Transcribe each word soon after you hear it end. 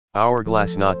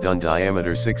Hourglass not done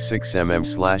diameter 66 mm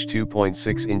 /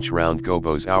 2.6 inch round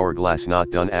GOBO's hourglass not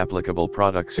done applicable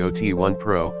products OT1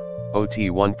 Pro,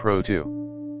 OT1 Pro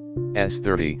 2,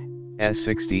 S30,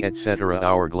 S60 etc.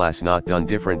 Hourglass not done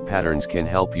different patterns can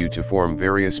help you to form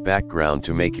various background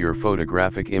to make your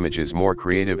photographic images more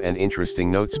creative and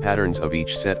interesting. Notes patterns of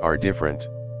each set are different.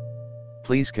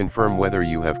 Please confirm whether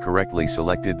you have correctly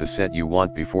selected the set you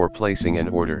want before placing an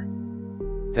order.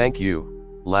 Thank you.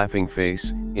 Laughing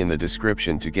face. In the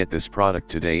description to get this product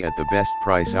today at the best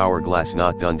price. Hourglass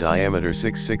not done diameter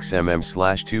 66 mm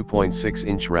 / 2.6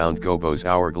 inch round GOBO's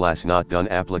hourglass not done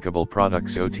applicable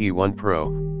products OT1 Pro,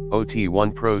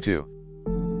 OT1 Pro 2,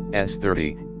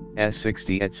 S30,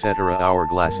 S60 etc.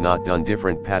 Hourglass not done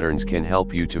different patterns can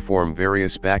help you to form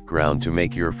various background to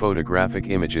make your photographic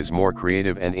images more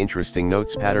creative and interesting.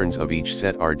 Notes patterns of each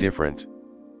set are different.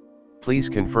 Please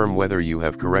confirm whether you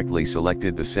have correctly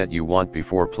selected the set you want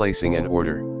before placing an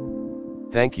order.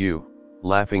 Thank you.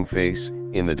 Laughing face.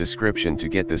 In the description to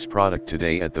get this product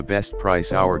today at the best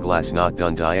price. Hourglass not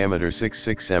done diameter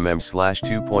 66 mm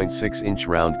 / 2.6 inch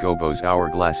round GOBO's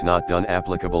hourglass not done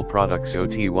applicable products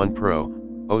OT1 Pro,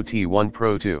 OT1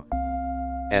 Pro 2,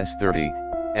 S30,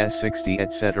 S60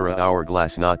 etc.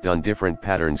 Hourglass not done different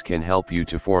patterns can help you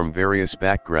to form various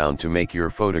background to make your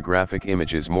photographic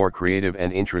images more creative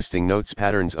and interesting. Notes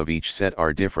patterns of each set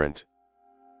are different.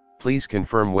 Please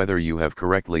confirm whether you have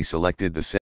correctly selected the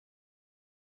set